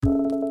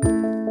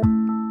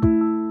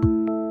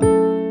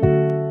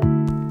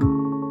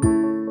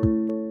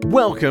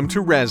Welcome to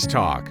Res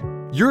Talk,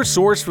 your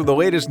source for the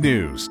latest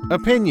news,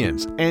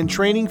 opinions, and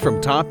training from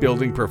top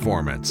building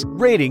performance,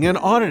 rating, and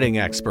auditing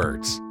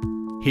experts.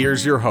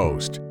 Here's your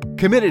host,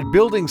 committed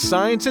building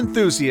science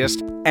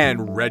enthusiast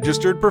and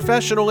registered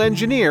professional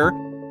engineer,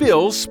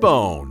 Bill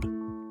Spohn.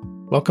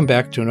 Welcome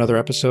back to another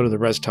episode of the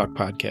Res Talk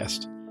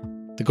podcast.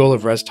 The goal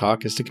of Res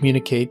Talk is to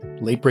communicate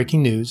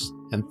late-breaking news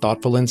and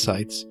thoughtful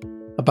insights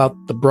about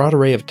the broad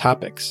array of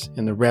topics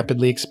in the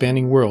rapidly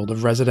expanding world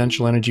of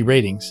residential energy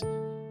ratings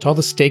to all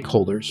the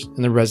stakeholders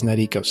in the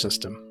ResNet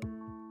ecosystem.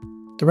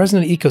 The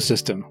ResNet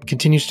ecosystem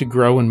continues to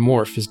grow and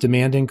morph as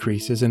demand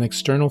increases and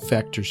external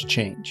factors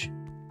change.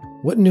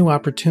 What new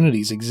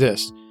opportunities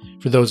exist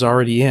for those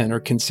already in or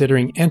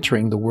considering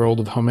entering the world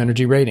of home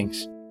energy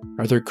ratings?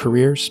 Are there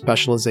career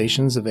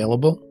specializations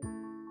available?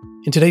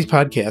 In today's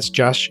podcast,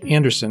 Josh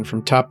Anderson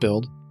from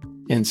TopBuild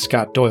and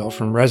Scott Doyle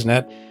from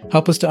ResNet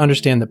help us to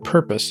understand the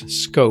purpose,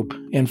 scope,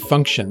 and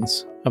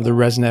functions of the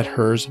ResNet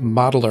HERS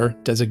Modeler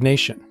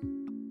designation.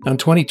 Now, in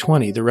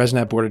 2020, the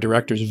ResNet Board of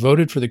Directors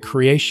voted for the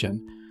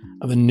creation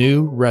of a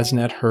new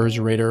ResNet HERS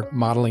Rater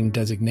modeling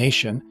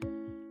designation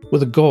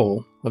with a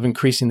goal of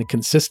increasing the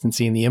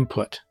consistency in the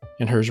input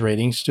in HERS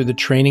ratings through the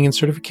training and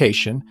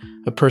certification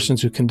of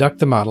persons who conduct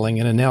the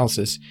modeling and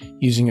analysis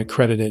using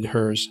accredited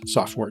HERS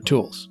software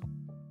tools.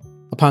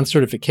 Upon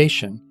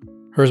certification,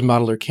 HERS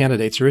Modeler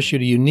candidates are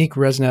issued a unique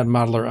ResNet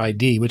Modeler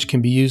ID, which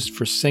can be used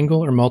for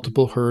single or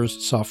multiple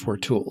HERS software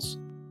tools.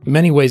 In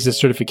many ways, this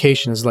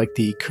certification is like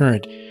the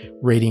current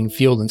Rating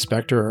Field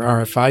Inspector or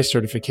RFI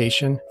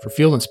certification for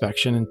field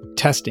inspection and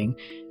testing,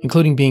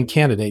 including being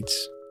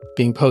candidates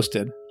being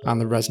posted on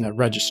the ResNet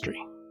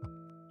registry.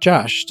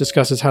 Josh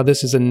discusses how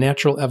this is a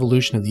natural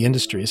evolution of the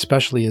industry,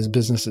 especially as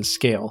businesses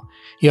scale.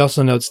 He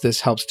also notes this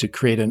helps to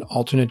create an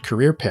alternate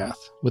career path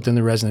within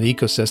the ResNet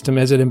ecosystem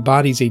as it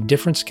embodies a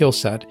different skill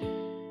set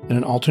and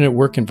an alternate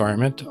work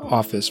environment,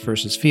 office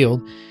versus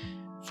field,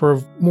 for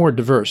a more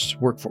diverse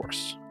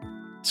workforce.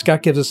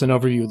 Scott gives us an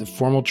overview of the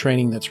formal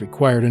training that's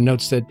required and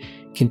notes that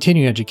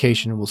continuing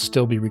education will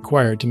still be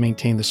required to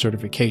maintain the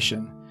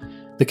certification.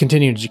 The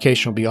continuing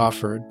education will be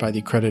offered by the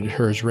accredited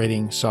HERS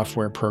rating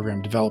software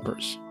program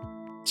developers.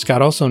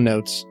 Scott also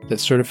notes that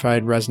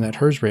certified ResNet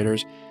HERS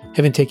raters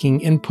have been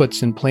taking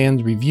inputs and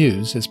planned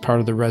reviews as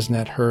part of the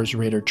ResNet HERS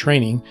rater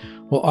training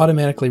will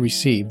automatically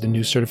receive the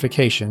new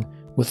certification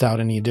without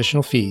any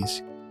additional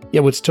fees,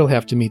 yet would still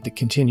have to meet the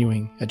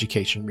continuing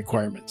education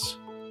requirements.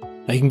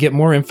 Now, you can get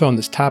more info on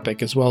this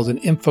topic as well as an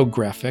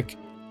infographic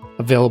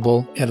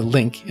available at a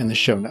link in the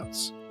show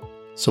notes.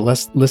 So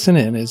let's listen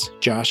in as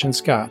Josh and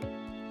Scott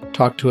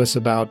talk to us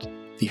about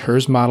the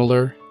HERS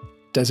Modeler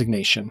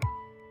designation.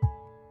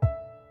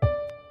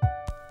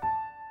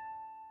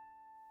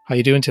 How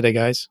you doing today,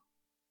 guys?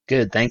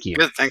 Good, thank you.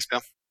 Good, thanks,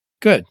 Bill.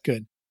 Good.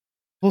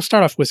 We'll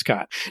start off with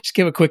Scott. Just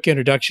give a quick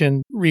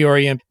introduction,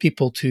 reorient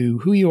people to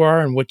who you are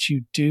and what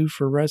you do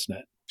for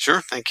ResNet.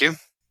 Sure, thank you.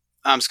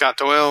 I'm Scott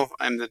Doyle.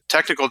 I'm the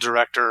Technical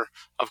Director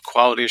of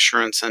Quality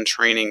Assurance and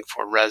Training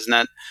for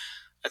ResNet.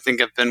 I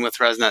think I've been with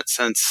ResNet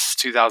since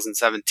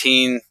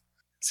 2017.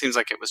 Seems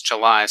like it was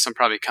July, so I'm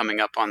probably coming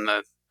up on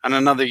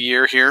another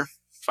year here,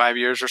 5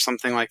 years or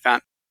something like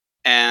that.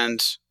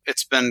 And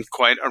it's been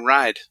quite a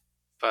ride,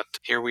 but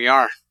here we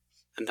are,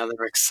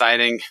 another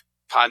exciting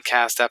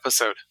podcast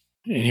episode.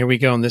 And here we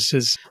go. And this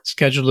is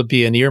scheduled to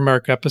be an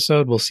earmark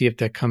episode. We'll see if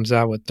that comes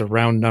out with the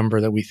round number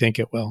that we think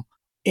it will.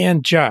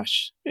 And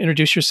Josh,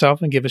 introduce yourself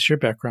and give us your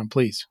background,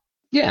 please.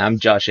 Yeah, I'm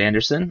Josh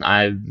Anderson.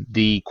 I'm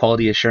the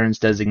Quality Assurance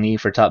Designee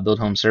for TopBuild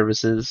Home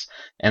Services,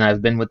 and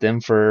I've been with them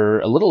for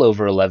a little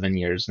over 11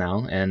 years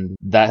now, and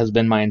that has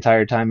been my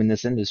entire time in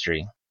this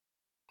industry.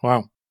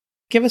 Wow.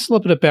 Give us a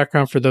little bit of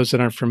background for those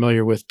that aren't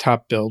familiar with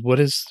TopBuild.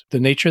 What is the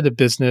nature of the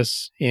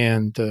business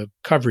and the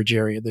coverage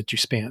area that you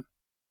span?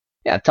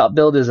 Yeah,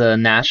 TopBuild is a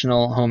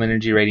national home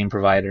energy rating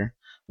provider.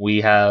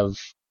 We have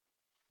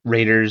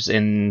raters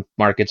in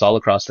markets all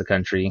across the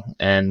country,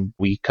 and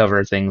we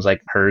cover things like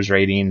HERS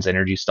ratings,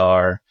 Energy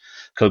Star,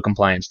 code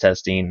compliance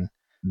testing.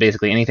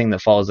 Basically anything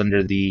that falls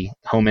under the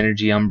home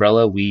energy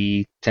umbrella,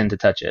 we tend to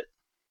touch it.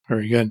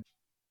 Very good.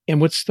 And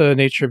what's the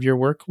nature of your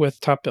work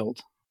with TopBuild?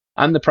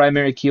 I'm the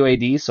primary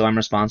QAD, so I'm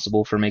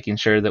responsible for making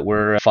sure that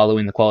we're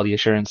following the quality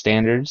assurance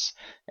standards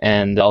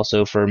and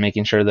also for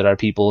making sure that our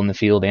people in the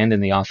field and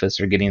in the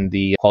office are getting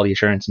the quality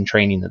assurance and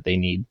training that they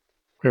need.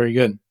 Very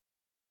good.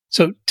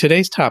 So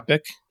today's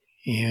topic,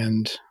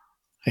 and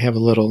I have a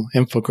little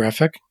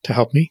infographic to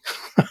help me,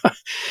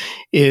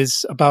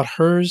 is about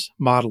HERS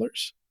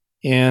modelers.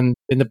 And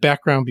in the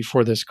background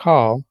before this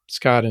call,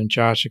 Scott and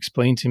Josh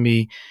explained to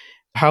me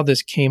how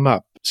this came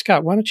up.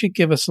 Scott, why don't you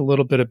give us a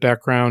little bit of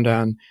background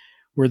on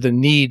where the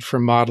need for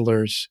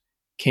modelers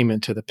came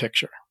into the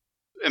picture?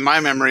 In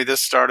my memory,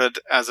 this started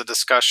as a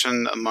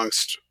discussion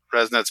amongst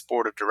ResNet's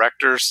board of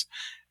directors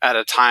at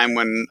a time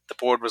when the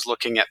board was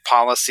looking at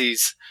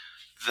policies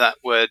that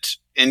would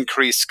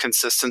increase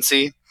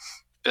consistency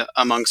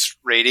amongst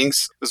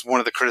ratings. It was one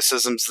of the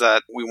criticisms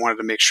that we wanted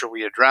to make sure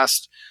we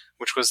addressed,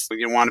 which was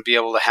you want to be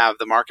able to have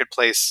the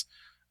marketplace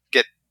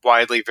get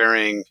widely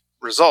varying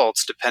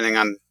results depending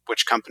on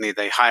which company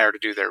they hire to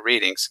do their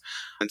ratings.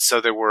 And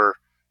so there were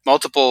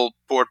multiple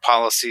board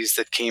policies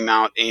that came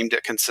out aimed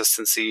at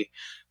consistency.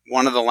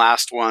 One of the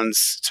last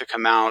ones to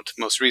come out,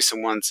 most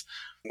recent ones,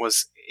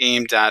 was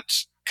aimed at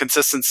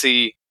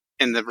consistency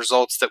in the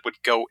results that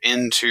would go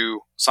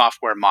into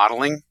software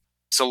modeling.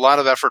 So a lot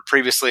of effort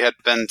previously had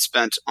been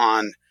spent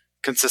on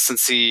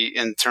consistency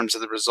in terms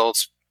of the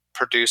results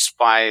produced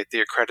by the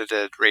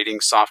accredited rating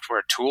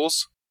software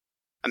tools,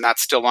 and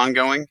that's still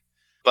ongoing.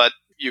 But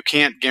you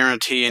can't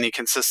guarantee any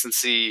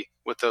consistency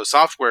with those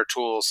software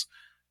tools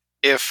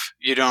if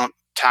you don't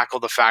tackle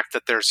the fact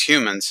that there's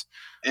humans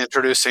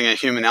introducing a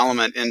human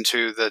element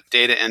into the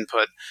data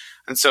input.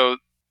 And so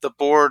the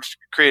board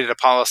created a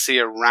policy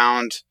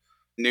around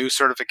new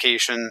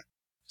certification,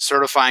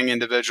 certifying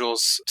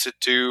individuals to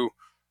do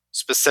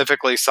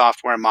specifically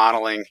software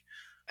modeling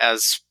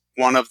as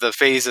one of the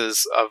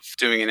phases of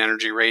doing an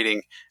energy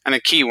rating. And a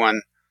key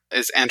one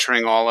is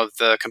entering all of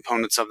the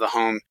components of the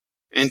home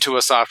into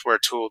a software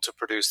tool to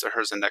produce the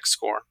HERS Index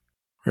score.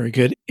 Very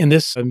good. And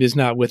this is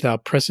not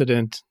without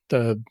precedent.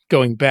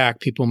 Going back,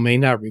 people may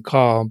not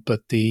recall, but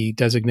the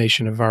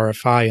designation of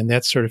RFI and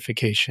that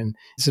certification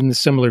is in the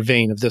similar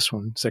vein of this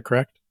one. Is that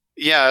correct?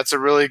 Yeah, it's a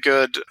really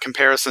good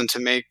comparison to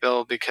make,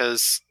 Bill,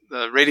 because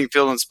the rating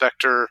field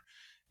inspector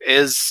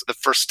is the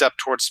first step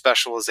towards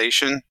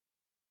specialization.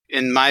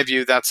 In my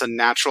view, that's a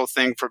natural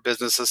thing for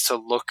businesses to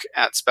look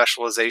at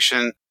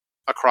specialization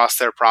across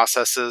their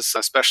processes,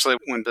 especially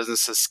when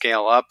businesses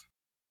scale up.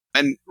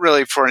 And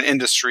really for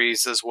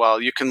industries as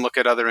well. You can look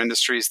at other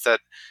industries that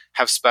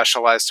have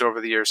specialized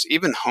over the years,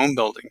 even home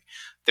building.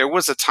 There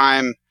was a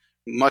time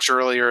much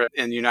earlier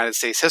in United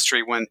States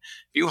history when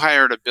you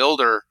hired a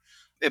builder,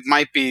 it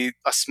might be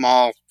a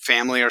small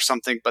family or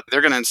something, but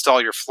they're going to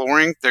install your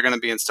flooring. They're going to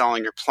be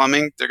installing your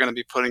plumbing. They're going to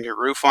be putting your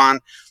roof on.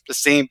 The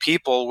same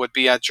people would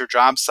be at your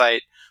job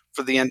site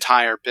for the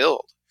entire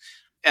build.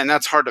 And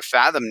that's hard to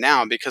fathom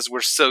now because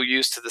we're so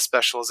used to the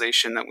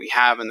specialization that we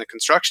have in the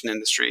construction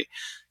industry.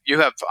 You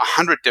have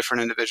 100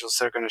 different individuals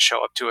that are going to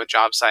show up to a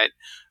job site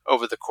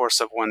over the course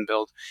of one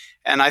build.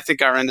 And I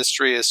think our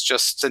industry is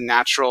just a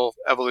natural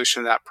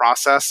evolution of that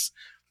process.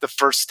 The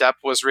first step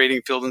was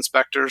rating field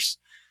inspectors,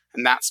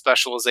 and that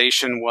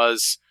specialization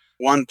was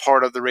one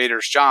part of the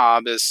rater's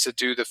job is to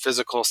do the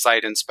physical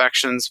site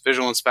inspections,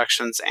 visual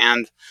inspections,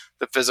 and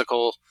the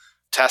physical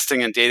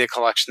testing and data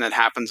collection that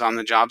happens on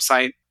the job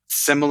site.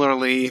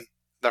 Similarly,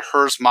 the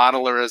HERS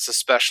modeler is a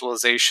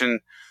specialization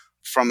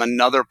from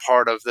another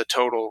part of the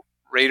total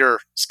rater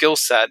skill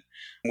set,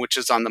 which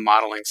is on the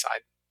modeling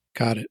side.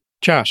 Got it.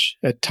 Josh,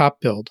 at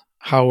TopBuild,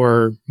 how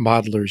are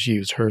modelers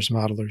used, HERS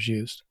modelers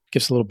used?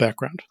 Give us a little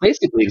background.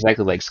 Basically,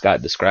 exactly like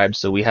Scott described.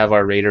 So we have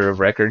our rater of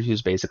record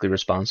who's basically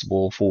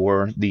responsible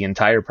for the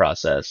entire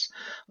process.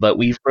 But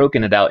we've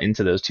broken it out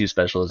into those two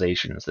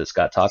specializations that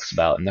Scott talks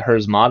about. And the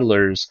HERS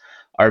modelers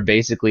are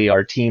basically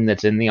our team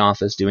that's in the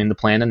office doing the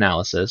plan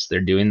analysis.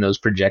 They're doing those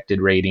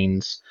projected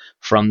ratings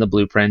from the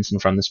blueprints and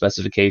from the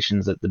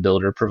specifications that the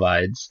builder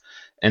provides.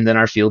 And then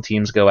our field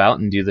teams go out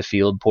and do the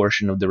field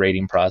portion of the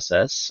rating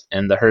process.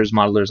 And the HERS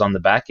modelers on the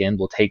back end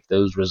will take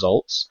those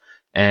results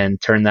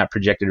and turn that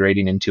projected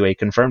rating into a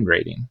confirmed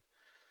rating.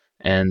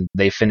 And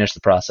they finish the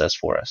process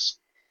for us.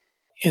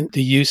 And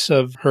the use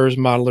of HERS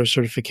modeler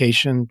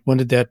certification, when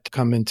did that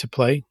come into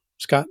play,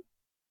 Scott?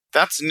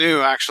 That's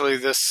new, actually.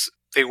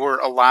 They were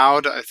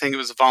allowed, I think it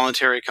was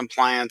voluntary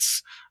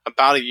compliance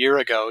about a year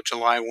ago,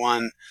 July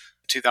 1,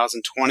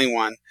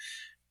 2021.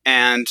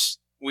 And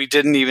we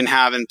didn't even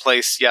have in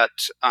place yet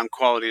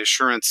quality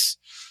assurance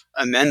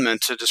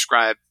amendment to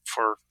describe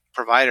for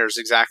providers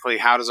exactly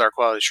how does our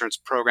quality assurance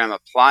program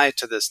apply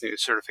to this new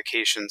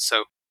certification.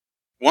 So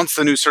once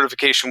the new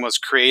certification was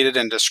created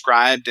and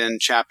described in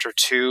Chapter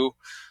 2,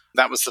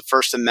 that was the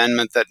first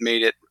amendment that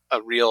made it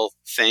a real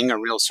thing, a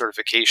real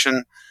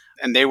certification.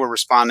 And they were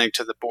responding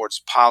to the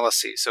board's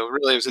policy. So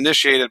really it was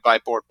initiated by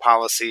board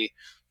policy.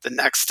 The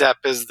next step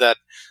is that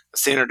the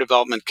Standard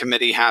Development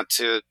Committee had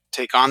to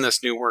take on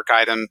this new work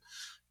item,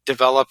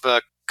 develop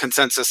a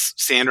consensus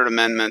standard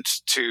amendment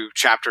to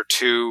Chapter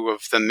 2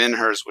 of the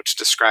MNHERS, which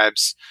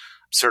describes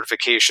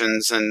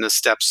certifications and the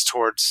steps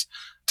towards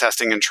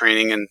testing and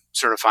training and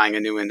certifying a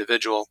new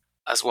individual,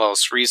 as well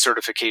as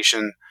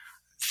recertification.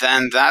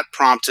 Then that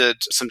prompted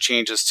some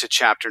changes to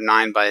Chapter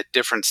 9 by a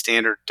different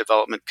Standard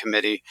Development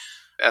Committee.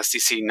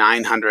 SDC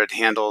 900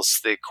 handles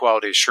the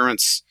quality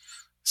assurance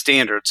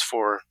standards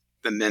for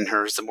the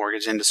MNHERS, the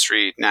Mortgage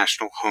Industry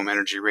National Home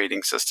Energy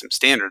Rating System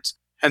standards.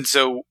 And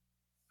so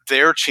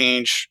their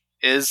change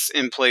is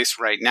in place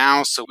right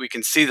now, so we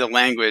can see the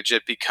language.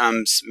 It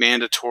becomes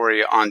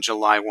mandatory on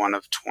July 1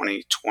 of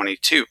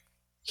 2022.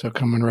 So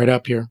coming right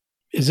up here.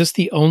 Is this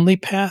the only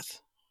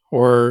path,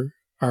 or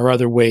are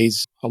other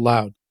ways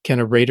allowed? Can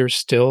a rater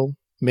still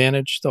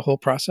manage the whole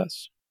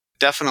process?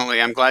 Definitely.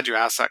 I'm glad you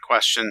asked that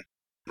question.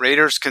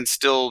 Raters can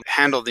still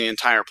handle the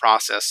entire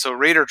process. So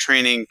rater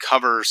training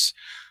covers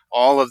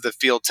all of the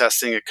field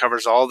testing. It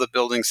covers all the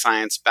building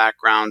science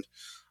background.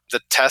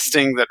 The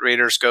testing that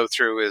raters go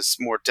through is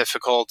more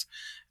difficult.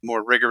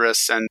 more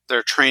rigorous, and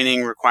their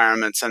training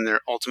requirements and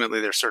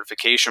ultimately their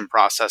certification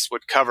process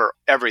would cover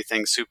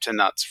everything soup to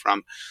nuts,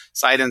 from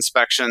site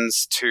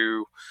inspections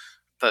to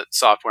the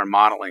software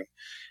modeling.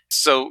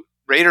 So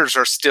raters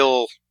are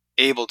still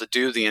able to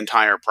do the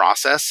entire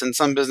process, and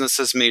some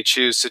businesses may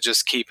choose to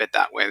just keep it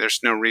that way. There's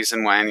no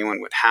reason why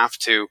anyone would have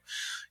to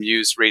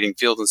use rating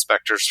field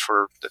inspectors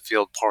for the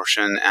field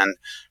portion and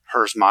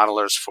HERS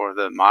modelers for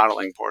the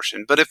modeling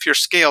portion. But if you're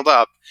scaled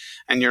up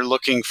and you're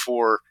looking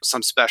for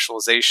some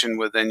specialization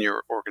within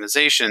your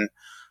organization,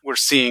 we're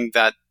seeing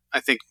that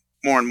I think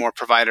more and more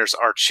providers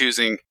are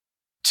choosing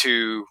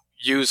to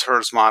use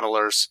HERS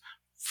modelers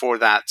for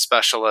that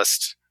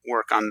specialist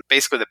work on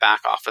basically the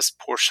back office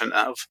portion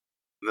of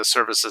the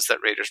services that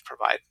raters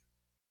provide.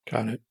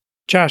 Got it.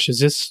 Josh, is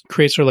this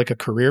create sort of like a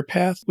career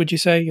path, would you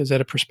say? Is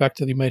that a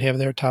perspective you might have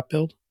there at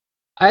TopBuild?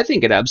 I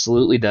think it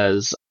absolutely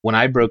does. When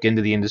I broke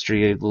into the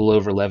industry a little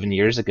over 11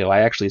 years ago,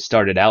 I actually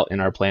started out in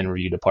our plan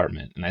review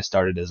department, and I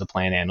started as a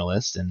plan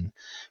analyst, and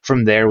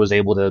from there was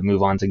able to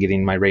move on to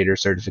getting my rater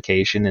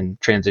certification and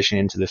transition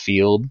into the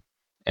field,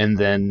 and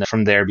then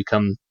from there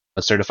become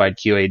a certified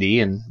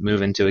QAD and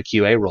move into a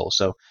QA role.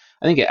 So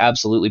I think it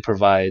absolutely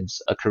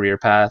provides a career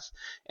path,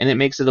 and it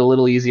makes it a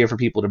little easier for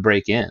people to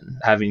break in.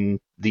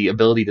 Having the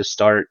ability to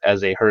start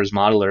as a HERS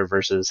modeler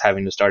versus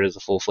having to start as a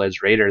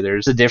full-fledged rater,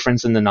 there's a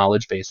difference in the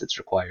knowledge base that's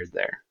required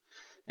there.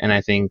 And I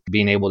think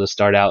being able to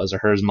start out as a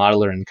HERS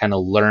modeler and kind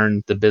of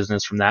learn the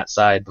business from that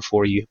side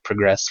before you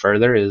progress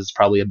further is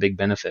probably a big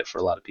benefit for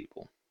a lot of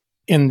people.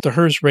 And the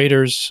HERS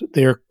raters,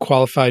 they're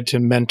qualified to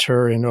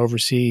mentor and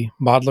oversee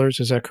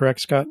modelers. Is that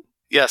correct, Scott?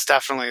 Yes,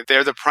 definitely.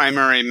 They're the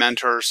primary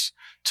mentors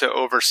to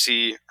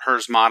oversee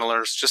HERS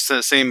modelers, just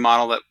the same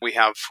model that we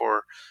have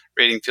for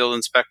rating field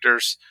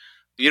inspectors.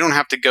 You don't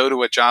have to go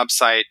to a job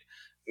site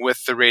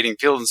with the rating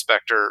field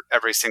inspector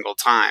every single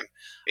time.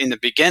 In the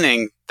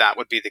beginning, that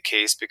would be the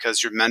case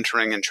because you're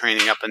mentoring and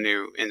training up a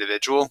new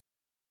individual.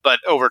 But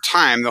over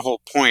time, the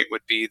whole point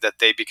would be that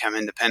they become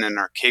independent and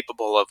are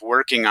capable of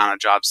working on a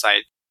job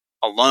site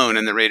alone,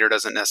 and the rater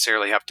doesn't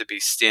necessarily have to be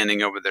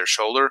standing over their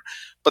shoulder,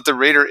 but the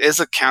rater is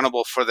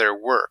accountable for their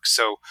work.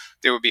 So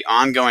there would be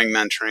ongoing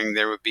mentoring,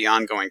 there would be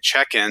ongoing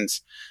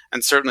check-ins,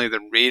 and certainly the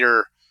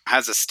rater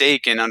has a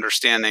stake in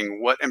understanding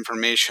what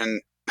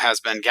information has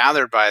been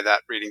gathered by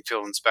that rating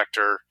field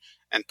inspector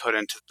and put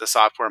into the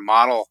software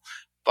model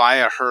by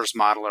a HERS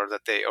modeler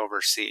that they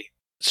oversee.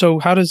 So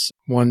how does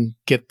one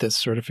get this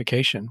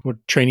certification? What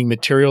training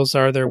materials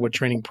are there? What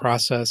training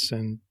process,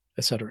 and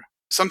et cetera?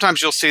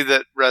 Sometimes you'll see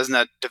that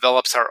ResNet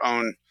develops our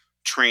own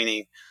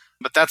training,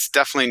 but that's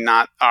definitely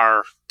not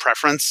our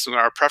preference.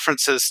 Our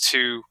preference is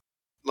to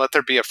let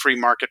there be a free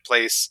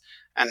marketplace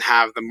and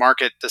have the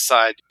market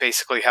decide,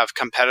 basically have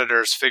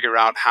competitors figure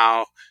out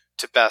how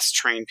to best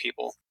train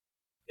people.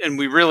 And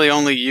we really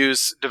only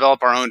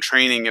develop our own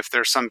training if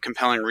there's some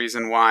compelling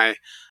reason why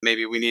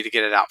maybe we need to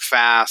get it out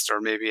fast,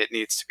 or maybe it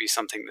needs to be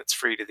something that's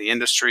free to the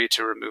industry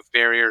to remove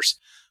barriers.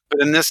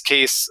 But in this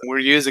case, we're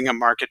using a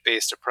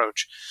market-based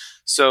approach.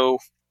 So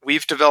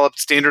we've developed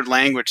standard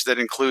language that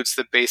includes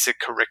the basic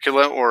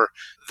curricula or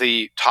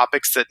the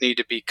topics that need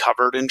to be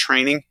covered in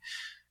training.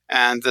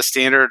 And the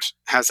standard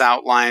has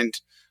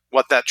outlined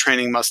what that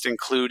training must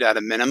include at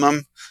a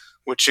minimum,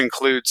 which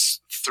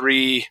includes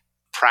 3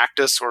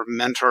 practice or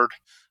mentored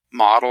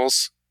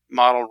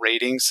model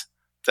ratings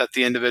that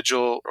the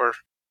individual or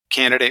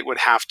candidate would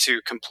have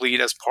to complete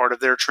as part of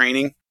their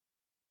training.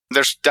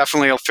 There's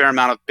definitely a fair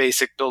amount of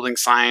basic building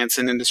science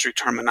and industry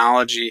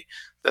terminology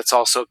that's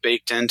also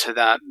baked into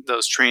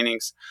those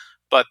trainings,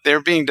 but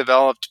they're being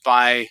developed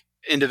by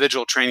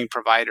individual training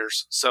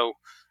providers. So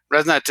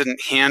ResNet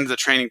didn't hand the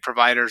training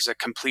providers a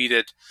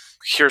completed,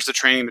 here's the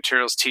training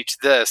materials, teach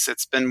this.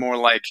 It's been more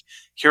like,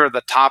 here are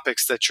the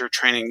topics that your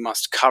training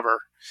must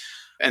cover.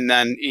 And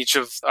then each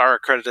of our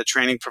accredited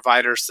training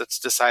providers that's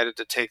decided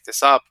to take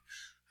this up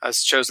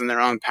has chosen their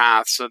own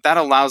path. So that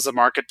allows the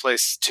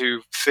marketplace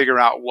to figure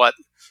out what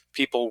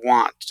people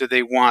want. Do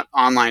they want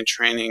online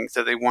training?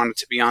 Do they want it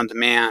to be on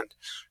demand?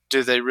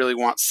 Do they really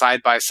want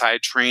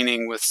side-by-side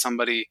training with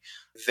somebody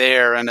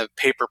there and a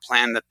paper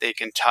plan that they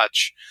can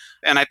touch?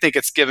 And I think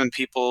it's given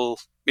people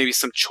maybe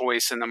some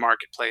choice in the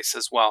marketplace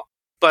as well.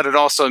 But it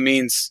also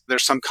means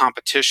there's some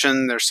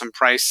competition, there's some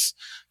price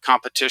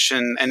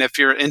competition. And if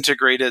you're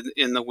integrated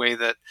in the way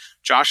that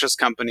Josh's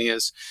company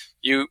is,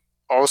 you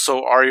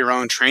also are your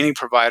own training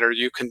provider.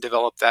 You can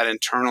develop that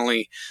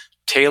internally,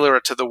 tailor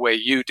it to the way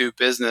you do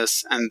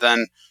business, and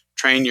then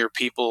train your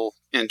people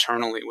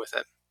internally with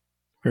it.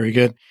 Very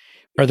good.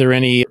 Are there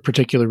any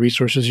particular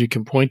resources you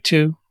can point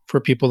to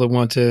for people that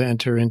want to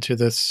enter into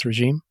this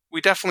regime?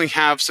 We definitely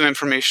have some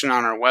information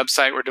on our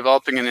website. We're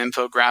developing an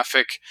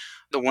infographic.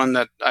 The one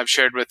that I've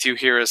shared with you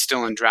here is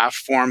still in draft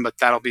form, but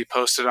that'll be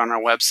posted on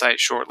our website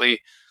shortly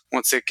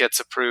once it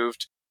gets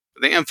approved.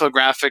 The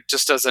infographic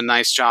just does a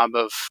nice job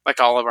of, like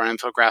all of our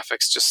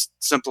infographics, just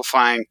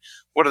simplifying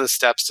what are the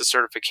steps to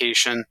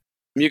certification.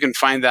 You can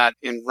find that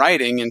in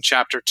writing in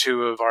Chapter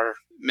 2 of our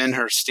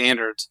MNHERS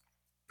standards,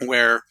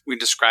 where we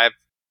describe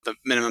the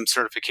minimum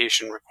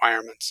certification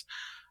requirements.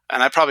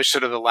 And I probably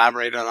should have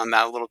elaborated on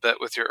that a little bit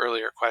with your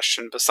earlier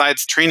question.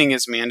 Besides training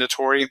is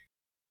mandatory,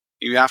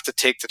 you have to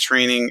take the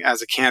training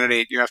as a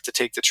candidate. You have to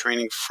take the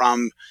training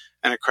from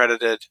an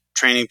accredited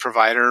training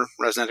provider,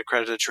 resident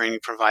accredited training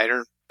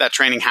provider. That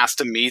training has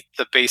to meet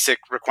the basic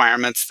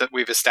requirements that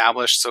we've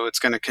established. So it's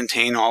going to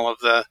contain all of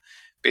the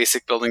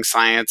basic building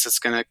science. It's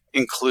going to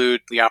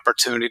include the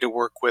opportunity to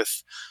work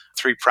with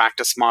 3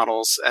 practice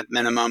models at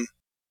minimum.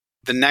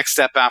 The next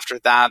step after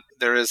that,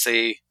 there is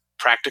a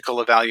practical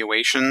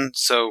evaluation.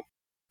 So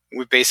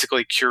we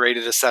basically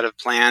curated a set of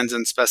plans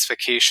and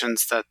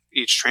specifications that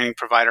each training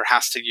provider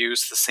has to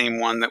use, the same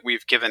one that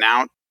we've given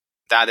out.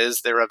 That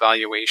is their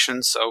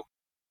evaluation. So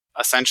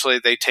essentially,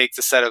 they take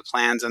the set of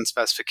plans and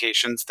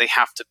specifications. They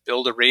have to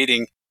build a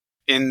rating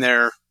in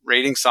their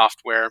rating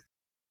software,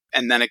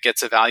 and then it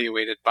gets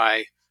evaluated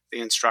by the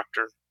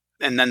instructor.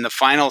 And then the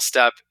final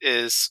step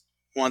is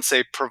once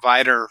a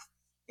provider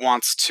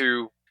wants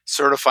to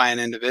certify an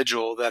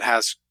individual that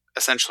has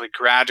essentially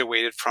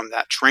graduated from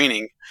that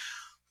training,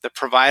 the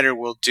provider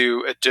will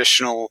do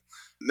additional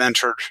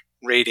mentored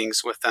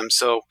ratings with them.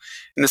 So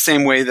in the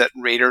same way that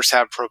raters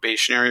have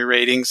probationary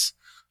ratings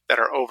that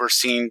are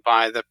overseen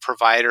by the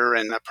provider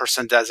and a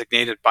person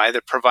designated by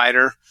the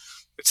provider,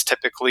 it's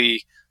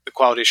typically the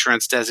quality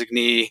assurance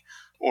designee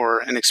or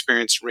an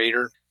experienced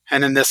rater.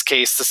 And in this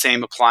case, the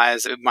same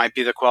applies. It might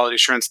be the quality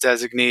assurance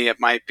designee. It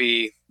might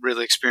be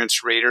really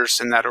experienced raters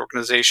in that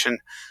organization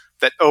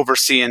that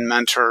oversee and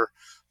mentor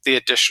the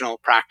additional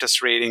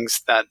practice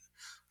ratings that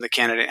the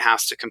candidate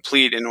has to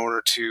complete in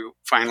order to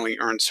finally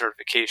earn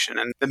certification.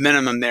 And the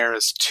minimum there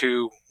is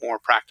 2 more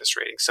practice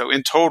ratings. So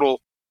in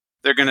total,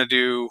 they're going to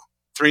do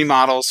 3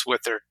 models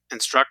with their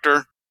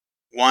instructor,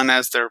 1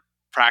 as their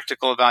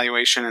practical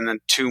evaluation, and then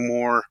 2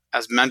 more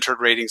as mentored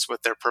ratings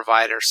with their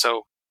provider.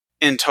 So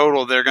in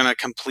total, they're going to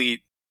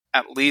complete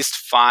at least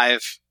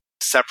 5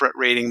 separate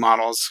rating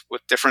models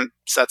with different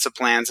sets of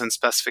plans and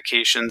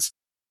specifications.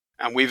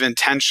 And we've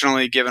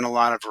intentionally given a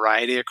lot of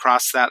variety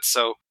across that.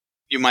 So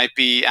you might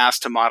be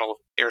asked to model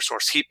air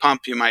source heat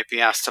pump. You might be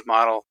asked to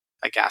model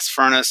a gas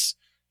furnace.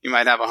 You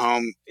might have a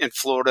home in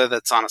Florida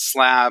that's on a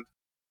slab.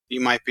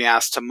 You might be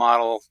asked to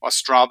model a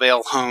straw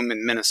bale home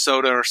in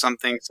Minnesota or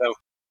something. So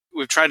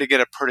we've tried to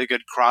get a pretty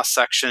good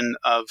cross-section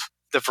of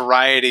the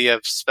variety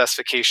of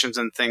specifications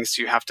and things.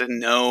 You have to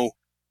know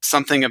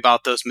something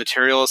about those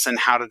materials and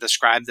how to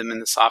describe them in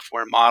the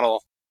software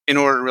model in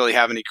order to really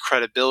have any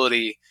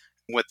credibility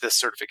with this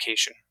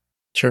certification.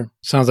 Sure.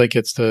 Sounds like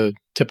it's the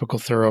typical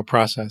thorough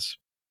process.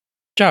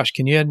 Josh,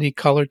 can you add any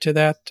color to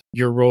that?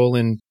 Your role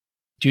in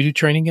do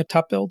training at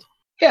TopBuild?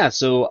 Yeah,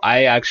 so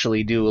I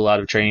actually do a lot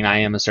of training. I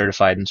am a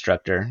certified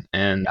instructor,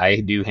 and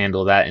I do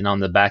handle that. And on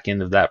the back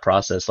end of that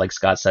process, like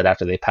Scott said,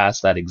 after they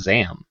pass that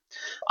exam,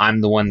 I'm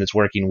the one that's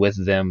working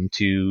with them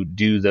to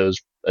do those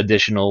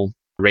additional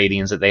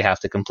ratings that they have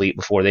to complete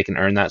before they can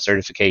earn that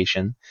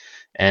certification.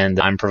 And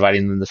I'm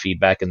providing them the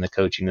feedback and the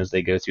coaching as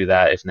they go through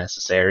that if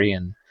necessary.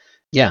 And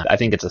yeah, I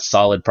think it's a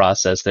solid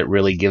process that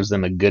really gives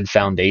them a good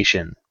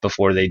foundation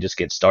before they just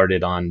get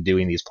started on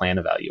doing these plan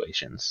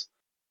evaluations.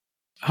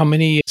 How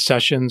many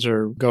sessions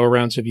or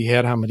go-arounds have you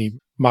had? How many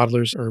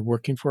modelers are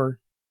working for?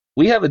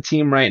 We have a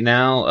team right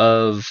now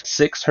of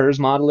 6 HERS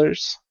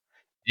modelers,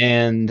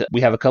 and we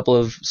have a couple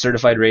of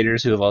certified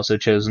raters who have also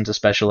chosen to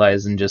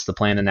specialize in just the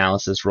plan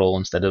analysis role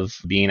instead of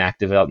being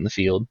active out in the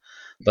field.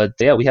 But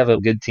yeah, we have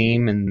a good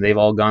team, and they've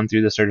all gone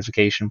through the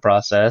certification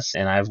process,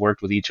 and I've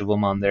worked with each of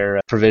them on their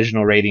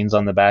provisional ratings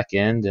on the back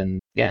end. And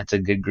yeah, it's a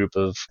good group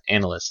of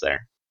analysts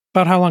there.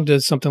 About how long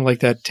does something like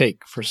that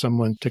take for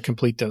someone to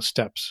complete those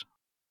steps?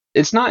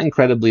 It's not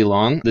incredibly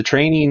long. The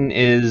training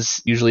is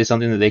usually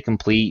something that they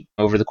complete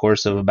over the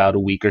course of about a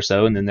week or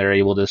so, and then they're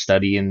able to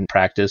study and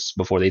practice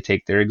before they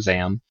take their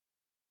exam.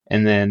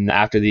 And then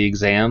after the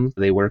exam,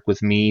 they work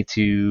with me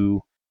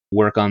to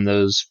work on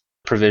those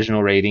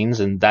provisional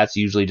ratings, and that's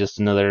usually just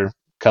another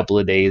couple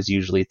of days,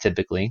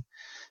 typically.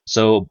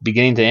 So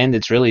beginning to end,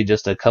 it's really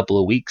just a couple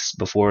of weeks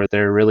before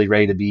they're really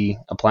ready to be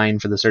applying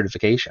for the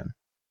certification.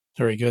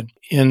 Very good.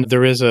 And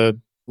there is a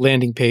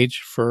landing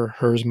page for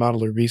HERS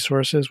Modeler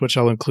resources, which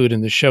I'll include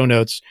in the show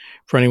notes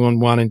for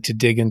anyone wanting to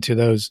dig into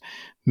those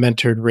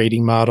mentored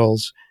rating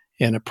models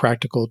and a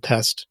practical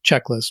test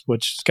checklist,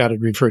 which Scott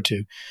had referred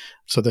to,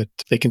 so that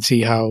they can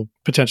see how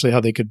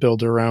they could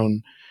build their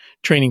own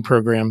training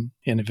program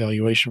and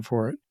evaluation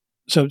for it.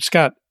 So,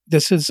 Scott,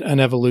 this is an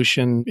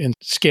evolution in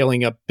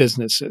scaling up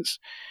businesses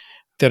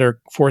that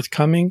are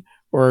forthcoming,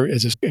 or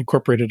is this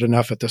incorporated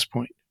enough at this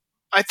point?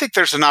 I think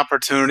there's an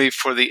opportunity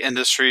for the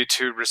industry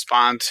to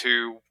respond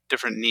to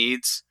different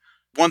needs.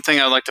 One thing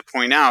I'd like to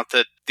point out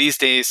that these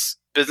days,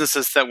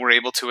 businesses that were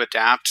able to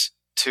adapt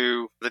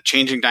to the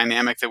changing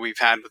dynamic that we've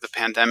had with the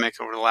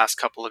pandemic over the last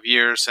couple of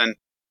years, and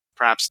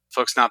perhaps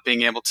folks not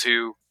being able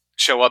to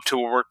show up to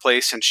a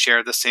workplace and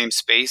share the same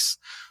space.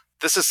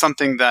 This is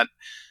something that,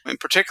 in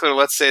particular,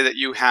 let's say that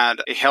you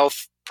had a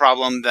health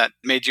problem that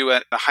made you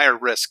at a higher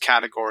risk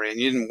category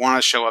and you didn't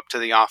want to show up to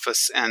the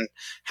office and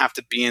have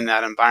to be in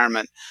that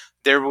environment.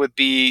 there would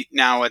be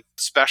now a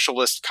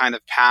specialist kind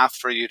of path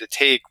for you to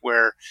take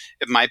where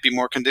it might be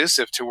more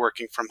conducive to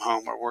working from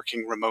home or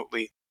working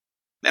remotely.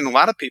 And a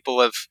lot of people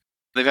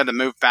they've had to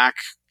move back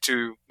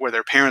to where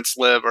their parents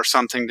live or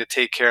something to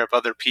take care of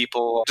other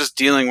people, just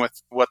dealing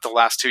with what the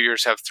last 2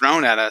 years have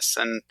thrown at us.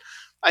 And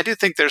I do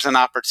think there's an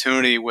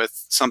opportunity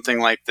with something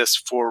like this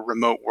for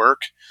remote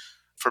work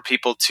for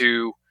people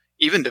to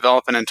even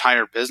develop an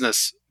entire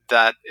business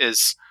that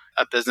is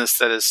a business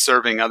that is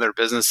serving other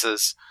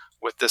businesses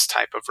with this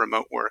type of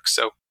remote work.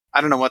 So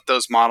I don't know what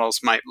those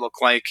models might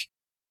look like.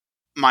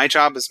 My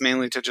job is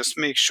mainly to just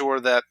make sure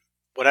that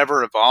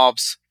whatever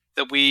evolves,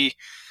 that we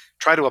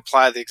try to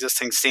apply the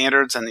existing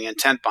standards and the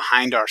intent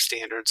behind our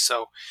standards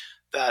so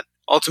that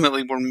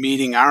ultimately we're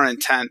meeting our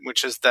intent,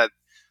 which is that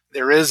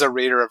there is a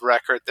rater of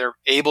record. They're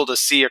able to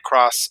see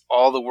across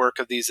all the work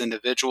of these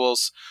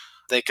individuals.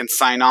 They can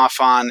sign off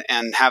on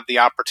and have the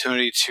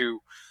opportunity to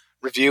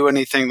review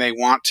anything they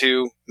want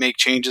to, make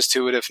changes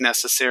to it if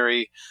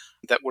necessary,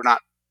 that we're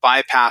not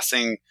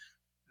bypassing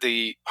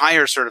the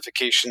higher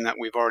certification that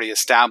we've already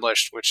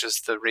established, which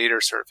is the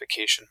rater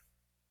certification.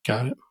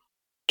 Got it.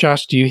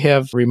 Josh, do you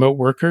have remote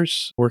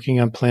workers working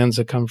on plans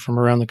that come from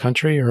around the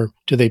country, or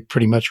do they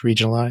pretty much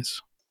regionalize?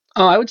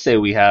 Oh, I would say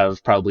we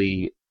have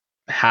probably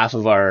half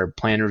of our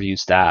plan review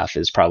staff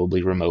is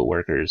probably remote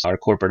workers. Our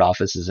corporate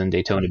office is in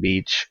Daytona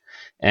Beach,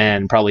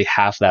 and probably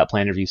half that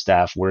plan review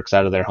staff works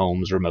out of their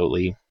homes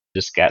remotely,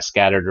 just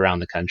scattered around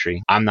the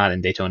country. I'm not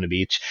in Daytona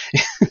Beach.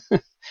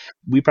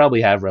 We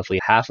probably have roughly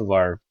half of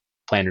our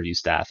plan review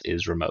staff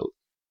is remote.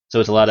 So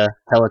it's a lot of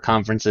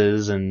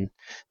teleconferences and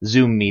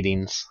Zoom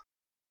meetings.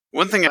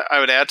 One thing I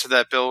would add to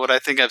that, Bill, what I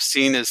think I've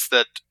seen is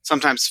that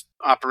sometimes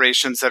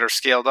operations that are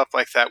scaled up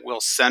like that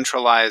will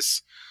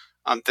centralize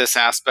this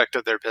aspect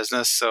of their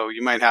business. So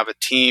you might have a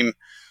team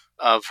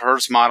of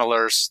HERS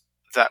modelers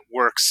that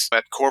works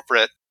at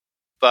corporate,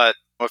 but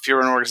if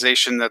you're an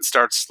organization that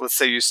starts, let's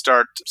say you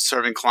start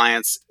serving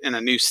clients in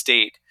a new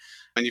state,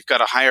 and you've got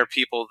to hire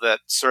people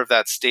that serve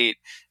that state,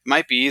 it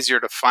might be easier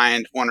to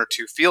find one or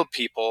two field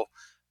people,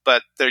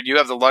 but there you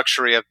have the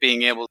luxury of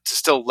being able to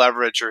still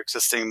leverage your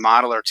existing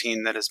modeler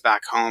team that is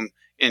back home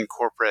in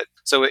corporate.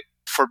 So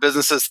for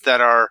businesses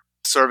that are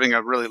serving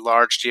a really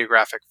large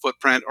geographic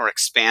footprint or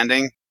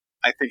expanding,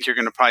 I think you're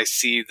going to probably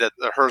see that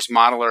the HERS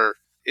modeler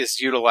is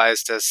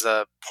utilized as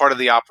a part of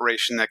the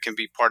operation that can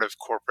be part of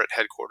corporate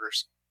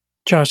headquarters.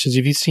 Josh,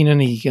 have you seen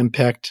any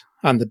impact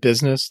on the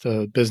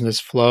business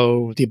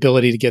flow, the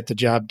ability to get the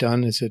job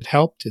done? Has it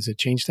helped? Has it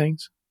changed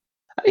things?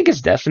 I think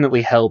it's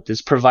definitely helped.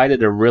 It's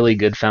provided a really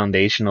good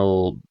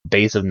foundational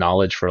base of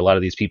knowledge for a lot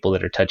of these people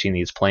that are touching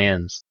these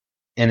plans.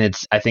 And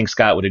I think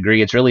Scott would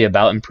agree, it's really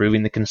about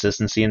improving the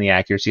consistency and the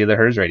accuracy of the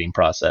HERS rating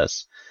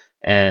process.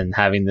 And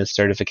having this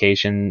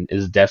certification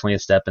is definitely a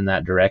step in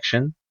that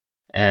direction.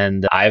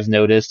 And I've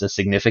noticed a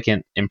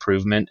significant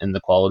improvement in the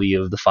quality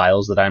of the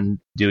files that I'm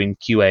doing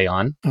QA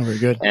on. Oh, very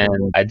good.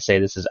 And I'd say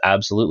this is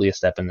absolutely a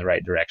step in the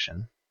right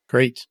direction.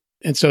 Great.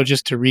 And so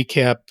just to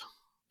recap,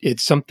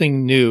 it's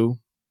something new,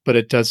 but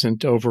it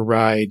doesn't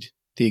override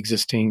the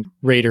existing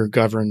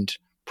rater-governed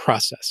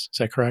process. Is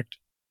that correct?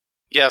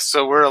 Yes.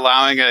 So we're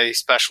allowing a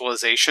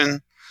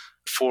specialization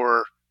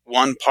for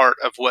one part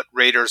of what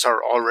raters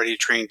are already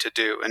trained to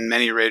do, and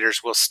many raters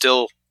will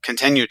still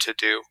continue to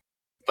do.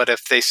 But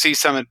if they see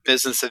some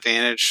business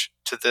advantage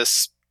to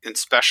this in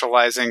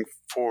specializing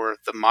for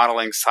the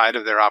modeling side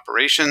of their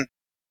operation,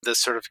 the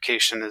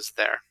certification is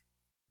there.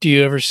 Do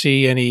you ever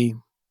see any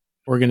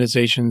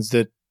organizations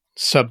that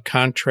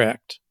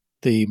subcontract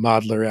the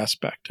modeler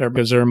aspect? Or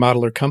is there a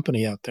modeler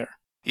company out there?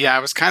 Yeah, I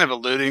was kind of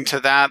alluding to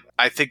that.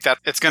 I think that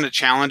it's going to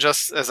challenge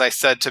us, as I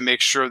said, to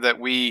make sure that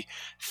we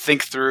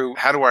think through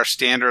how do our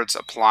standards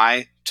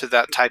apply to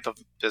that type of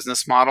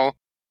business model.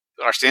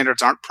 Our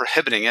standards aren't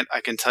prohibiting it,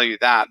 I can tell you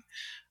that.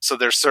 So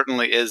there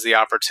certainly is the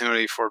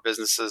opportunity for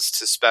businesses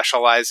to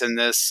specialize in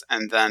this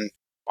and then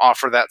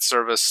offer that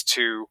service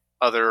to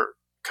other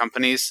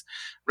companies.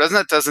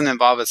 ResNet doesn't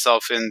involve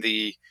itself in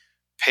the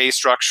pay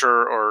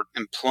structure or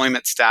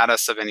employment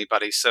status of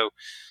anybody. So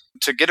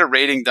to get a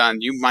rating done,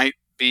 you might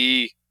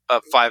be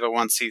a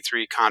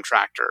 501c3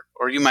 contractor,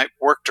 or you might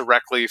work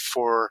directly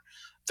for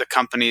the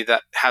company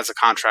that has a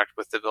contract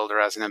with the builder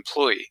as an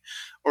employee,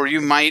 or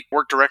you might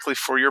work directly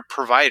for your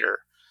provider.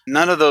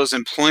 None of those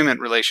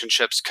employment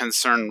relationships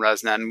concern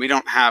ResNet,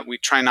 and we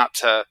try not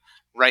to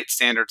write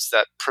standards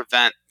that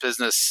prevent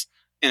business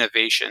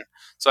innovation.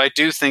 So I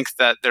do think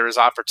that there is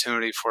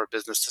opportunity for a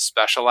business to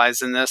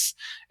specialize in this.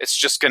 It's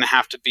just going to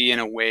have to be in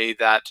a way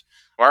that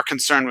our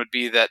concern would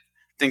be that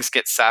things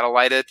get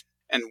satellited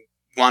and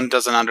one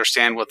doesn't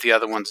understand what the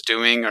other one's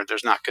doing, or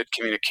there's not good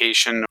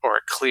communication or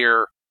a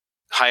clear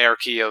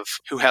hierarchy of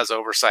who has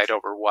oversight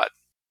over what.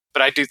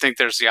 But I do think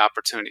there's the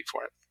opportunity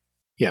for it.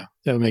 Yeah,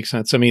 that would make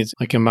sense. I mean, it's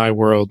like in my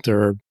world,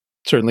 there are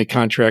certainly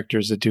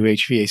contractors that do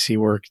HVAC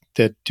work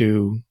that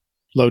do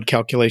load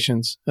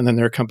calculations, and then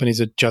there are companies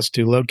that just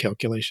do load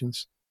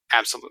calculations.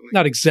 Absolutely.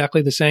 Not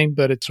exactly the same,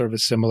 but it's sort of a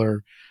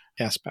similar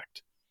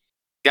aspect.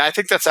 Yeah, I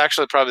think that's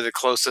actually probably the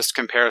closest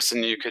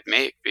comparison you could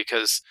make,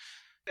 because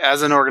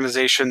As an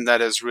organization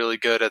that is really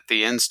good at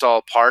the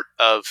install part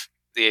of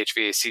the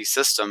HVAC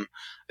system,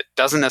 it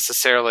doesn't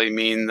necessarily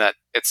mean that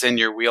it's in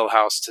your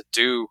wheelhouse to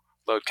do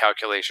load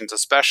calculations,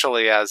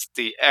 especially as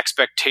the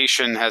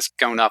expectation has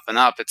gone up and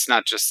up. It's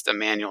not just the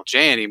manual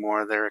J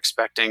anymore. They're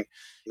expecting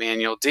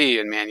manual D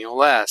and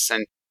manual S.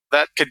 And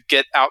that could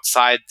get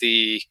outside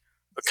the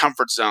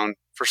comfort zone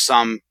for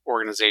some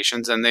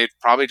organizations. And they'd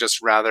probably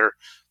just rather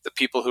the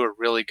people who are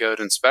really good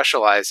and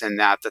specialize in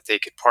that they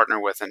could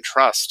partner with and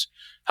trust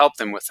help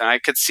them with. And I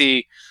could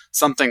see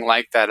something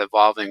like that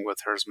evolving with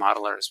HERS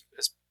Modeler is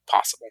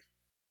possible.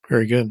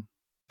 Very good.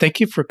 Thank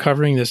you for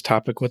covering this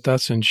topic with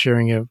us and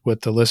sharing it with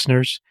the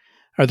listeners.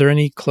 Are there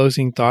any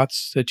closing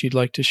thoughts that you'd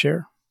like to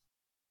share?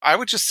 I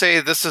would just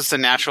say this is the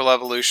natural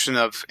evolution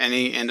of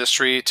any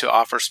industry to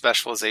offer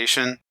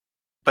specialization.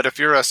 But if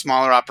you're a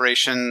smaller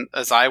operation,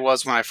 as I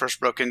was when I first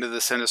broke into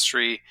this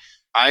industry,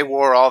 I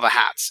wore all the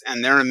hats.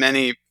 And there are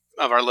many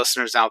of our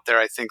listeners out there,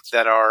 I think,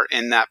 that are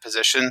in that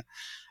position.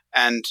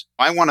 And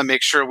I want to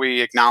make sure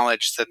we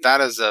acknowledge that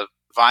that is a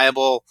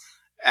viable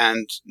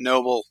and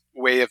noble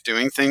way of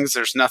doing things.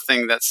 There's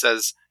nothing that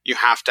says you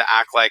have to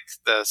act like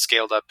the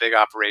scaled up big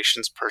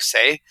operations per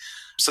se.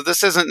 So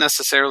this isn't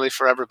necessarily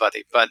for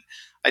everybody, but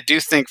I do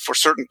think for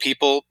certain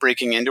people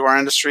breaking into our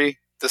industry,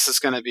 this is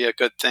going to be a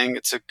good thing.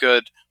 It's a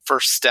good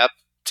first step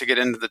to get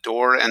into the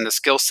door. And the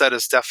skill set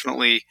is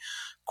definitely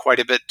quite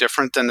a bit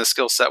different than the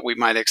skill set we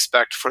might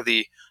expect for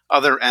the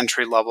other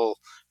entry level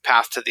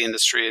path to the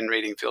industry and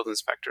rating field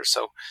inspector.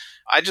 So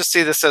I just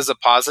see this as a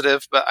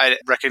positive, but I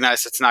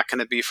recognize it's not going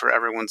to be for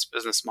everyone's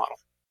business model.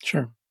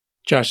 Sure.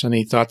 Josh,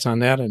 any thoughts on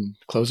that in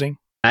closing?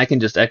 I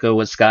can just echo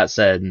what Scott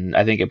said, and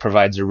I think it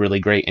provides a really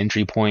great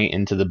entry point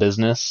into the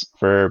business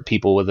for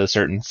people with a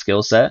certain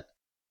skill set,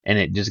 and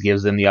it just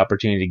gives them the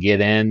opportunity to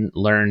get in,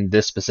 learn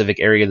this specific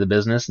area of the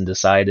business, and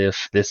decide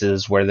if this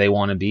is where they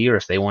want to be or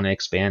if they want to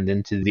expand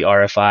into the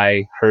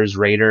RFI HERS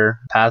Rater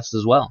paths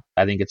as well.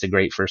 I think it's a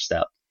great first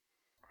step.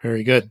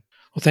 Very good.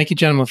 Well, thank you,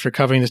 gentlemen, for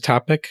covering this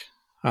topic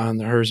on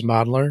the HERS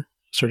Modeler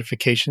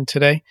certification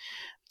today.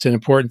 It's an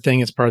important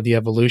thing. It's part of the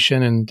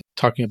evolution and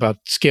talking about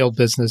scaled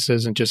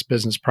businesses and just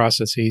business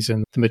processes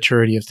and the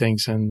maturity of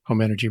things in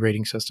home energy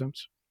rating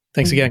systems.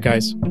 Thanks again,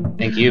 guys.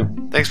 Thank you.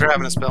 Thanks for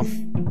having us, Bill.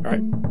 All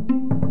right.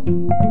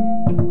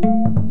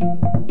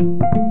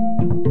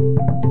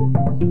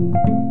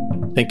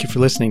 Thank you for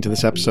listening to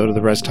this episode of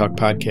the Res Talk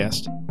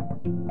podcast.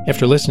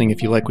 After listening,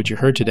 if you like what you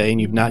heard today and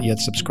you've not yet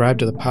subscribed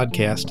to the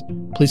podcast,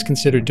 please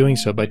consider doing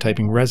so by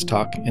typing Res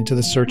Talk into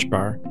the search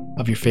bar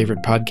of your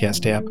favorite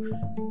podcast app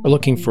or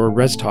looking for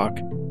Res Talk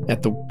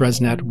at the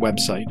ResNet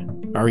website,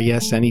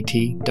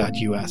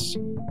 resnet.us.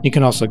 You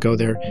can also go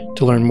there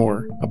to learn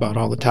more about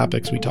all the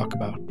topics we talk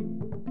about.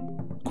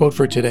 Quote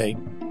for today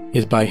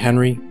is by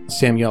Henry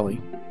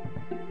Samueli.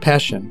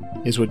 Passion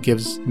is what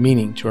gives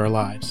meaning to our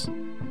lives.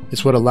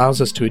 It's what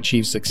allows us to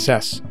achieve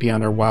success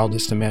beyond our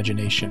wildest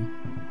imagination.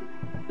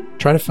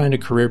 Try to find a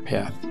career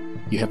path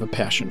you have a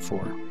passion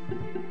for.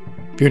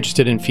 If you're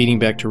interested in feeding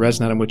back to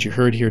ResNet on what you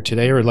heard here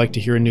today, or would like to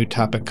hear a new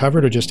topic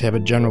covered, or just have a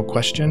general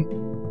question,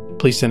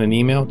 please send an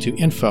email to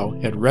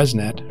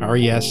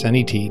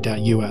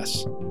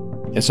info@resnet.us.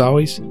 As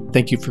always,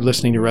 thank you for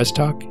listening to Res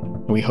Talk,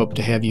 and we hope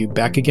to have you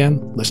back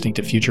again listening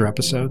to future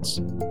episodes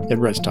at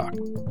Res Talk.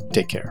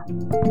 Take care.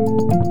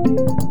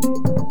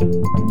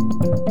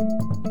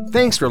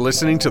 Thanks for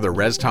listening to the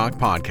Res Talk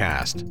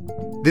podcast.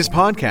 This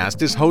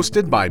podcast is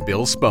hosted by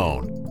Bill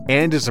Spohn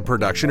and is a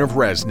production of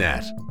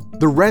ResNet,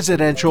 the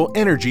Residential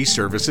Energy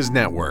Services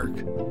Network.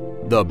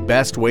 The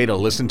best way to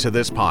listen to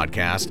this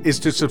podcast is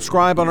to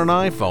subscribe on an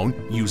iPhone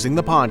using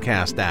the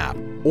podcast app,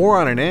 or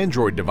on an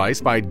Android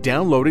device by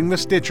downloading the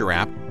Stitcher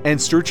app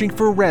and searching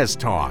for Res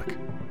Talk.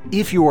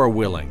 If you are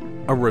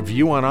willing, a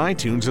review on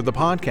iTunes or the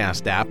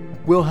podcast app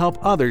will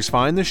help others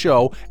find the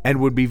show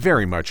and would be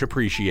very much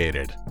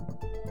appreciated.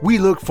 We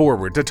look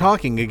forward to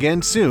talking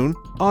again soon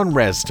on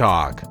Res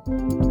Talk.